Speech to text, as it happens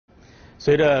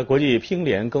随着国际乒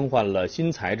联更换了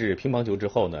新材质乒乓球之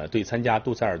后呢，对参加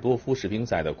杜塞尔多夫世乒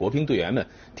赛的国乒队员们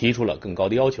提出了更高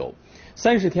的要求。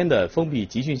30天的封闭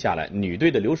集训下来，女队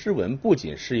的刘诗雯不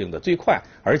仅适应得最快，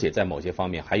而且在某些方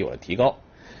面还有了提高。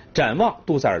展望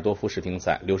杜塞尔多夫世乒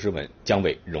赛，刘诗雯将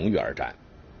为荣誉而战。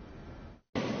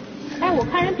哎，我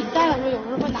看人比赛的时候，有时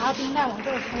候会拿个冰袋往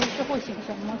这儿冲，是会醒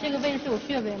神吗？这个位置是有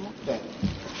穴位吗？对。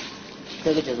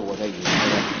这个就是我的语言，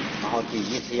然后第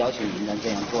一次邀请云南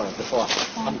这样做了之后啊，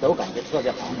他们都感觉特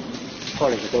别好，后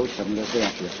来就都全部都这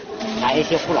样子，还有一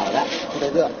些不老的，特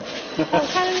别热。我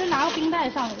看人拿个冰袋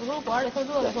上，有时候馆里特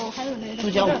热的时候，还有那个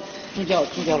助教拿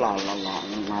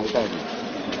一袋子。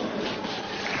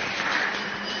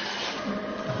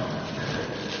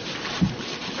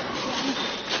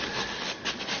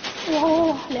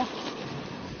哇，凉！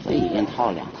这已经套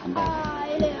了2趟袋子。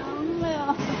太凉了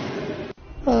呀！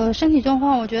身体状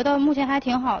况我觉得目前还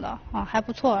挺好的啊，还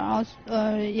不错，然后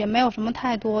也没有什么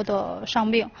太多的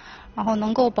伤病，然后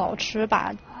能够保持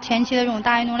把前期的这种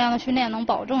大运动量的训练能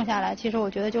保证下来，其实我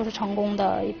觉得就是成功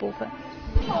的一部分。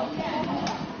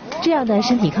这样的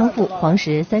身体康复，黄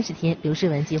石30天，刘诗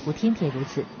雯几乎天天如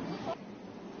此。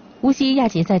无锡亚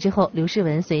锦赛之后，刘诗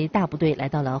雯随大部队来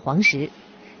到了黄石，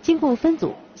经过分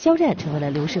组，肖战成为了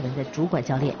刘诗雯的主管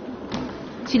教练。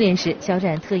训练时，肖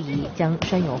战特意将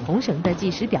拴有红绳的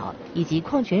计时表以及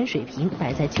矿泉水瓶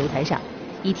摆在球台上，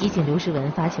以提醒刘诗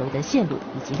雯发球的线路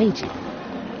以及位置。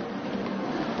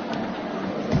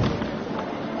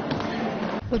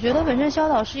我觉得本身肖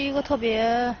导是一个特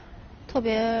别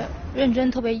认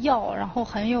真、特别要，然后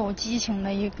很有激情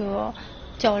的一个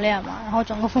教练嘛。然后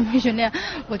整个封闭训练，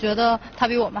我觉得他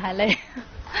比我们还累。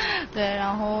对，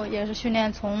然后也是训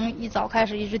练从一早开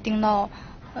始一直盯到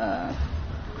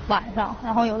晚上，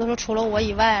然后有的时候除了我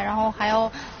以外，然后还要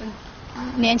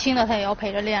年轻的他也要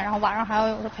陪着练，然后晚上还要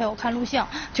有的陪我看录像，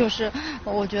就是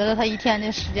我觉得他一天这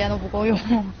时间都不够用，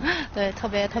对，特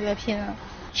别拼。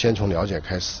先从了解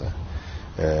开始，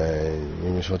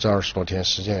因为说这20多天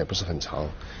时间也不是很长，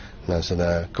但是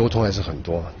呢沟通还是很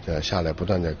多，下来不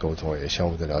断的沟通，也相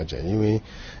互的了解，因为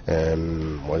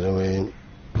我认为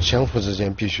相互之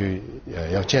间必须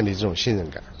要建立这种信任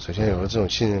感，首先有了这种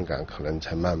信任感，可能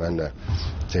才慢慢的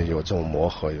有这种磨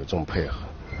合，有这种配合。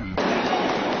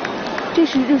这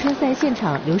是热身赛现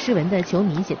场刘诗雯的球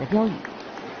迷写的标语。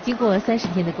经过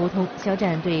30天的沟通，肖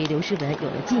战对刘诗雯有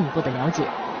了进一步的了解。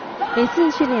每次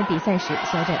训练比赛时，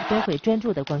肖战都会专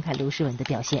注地观看刘诗雯的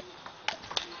表现。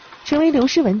成为刘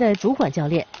诗雯的主管教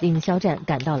练，令肖战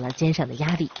感到了肩上的压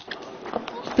力。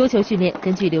多球训练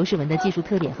根据刘诗雯的技术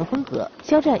特点和风格，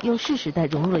肖战又适时地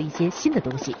融入了一些新的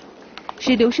东西，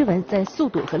使刘诗雯在速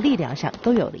度和力量上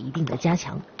都有了一定的加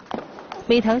强。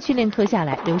每堂训练课下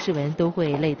来，刘诗雯都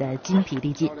会累得精疲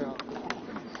力尽。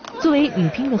作为女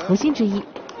乒的核心之一，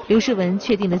刘诗雯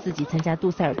确定了自己参加杜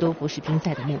塞尔多夫世乒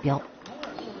赛的目标。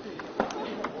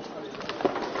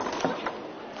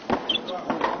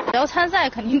只要参赛，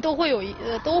肯定都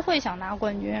会想拿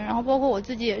冠军，然后包括我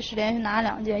自己也是连续拿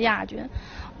2届亚军。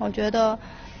我觉得，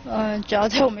只要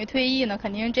在我没退役呢，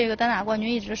肯定这个单打冠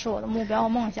军一直是我的目标和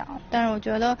梦想。但是我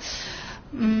觉得，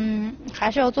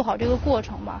还是要做好这个过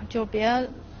程吧，就别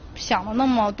想的那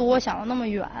么多，想的那么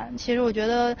远。其实我觉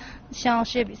得，像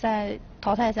世界比赛、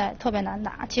淘汰赛特别难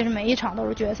打，其实每一场都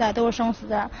是决赛，都是生死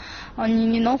战。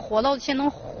你能活到先能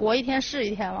活一天是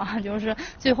一天嘛，就是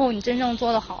最后你真正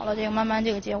做得好了，这个慢慢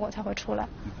这个结果才会出来。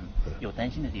有担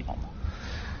心的地方吗？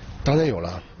当然有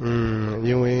了，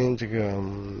因为这个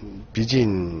毕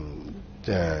竟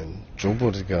逐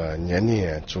步这个年龄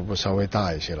也逐步稍微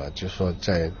大一些了，就是说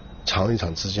在场与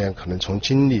场之间，可能从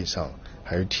精力上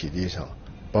还有体力上，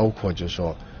包括就是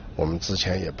说我们之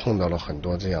前也碰到了很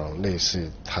多这样类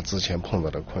似他之前碰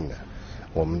到的困难，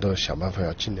我们都想办法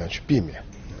要尽量去避免。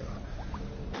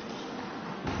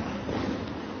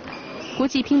国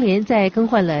际乒联在更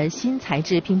换了新材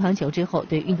质乒乓球之后，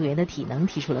对运动员的体能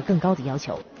提出了更高的要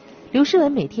求。刘诗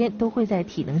雯每天都会在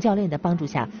体能教练的帮助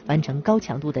下完成高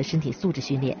强度的身体素质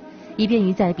训练，以便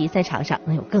于在比赛场上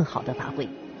能有更好的发挥。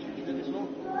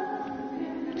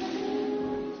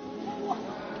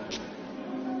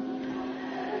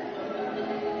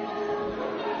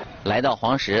来到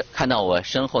黄石，看到我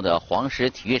身后的黄石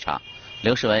体育场，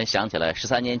刘诗雯想起了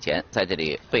13年前在这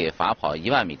里被罚跑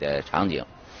1万米的场景。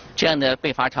这样的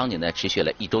被罚场景呢，持续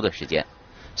了1周的时间。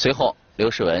随后，刘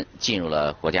诗雯进入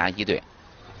了国家一队。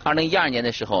2012年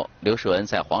的时候，刘诗雯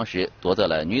在黄石夺得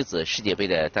了女子世界杯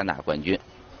的单打冠军。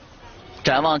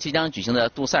展望即将举行的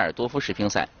杜塞尔多夫世乒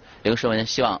赛，刘诗雯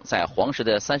希望在黄石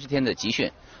的30天的集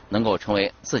训，能够成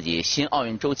为自己新奥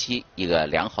运周期一个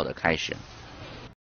良好的开始。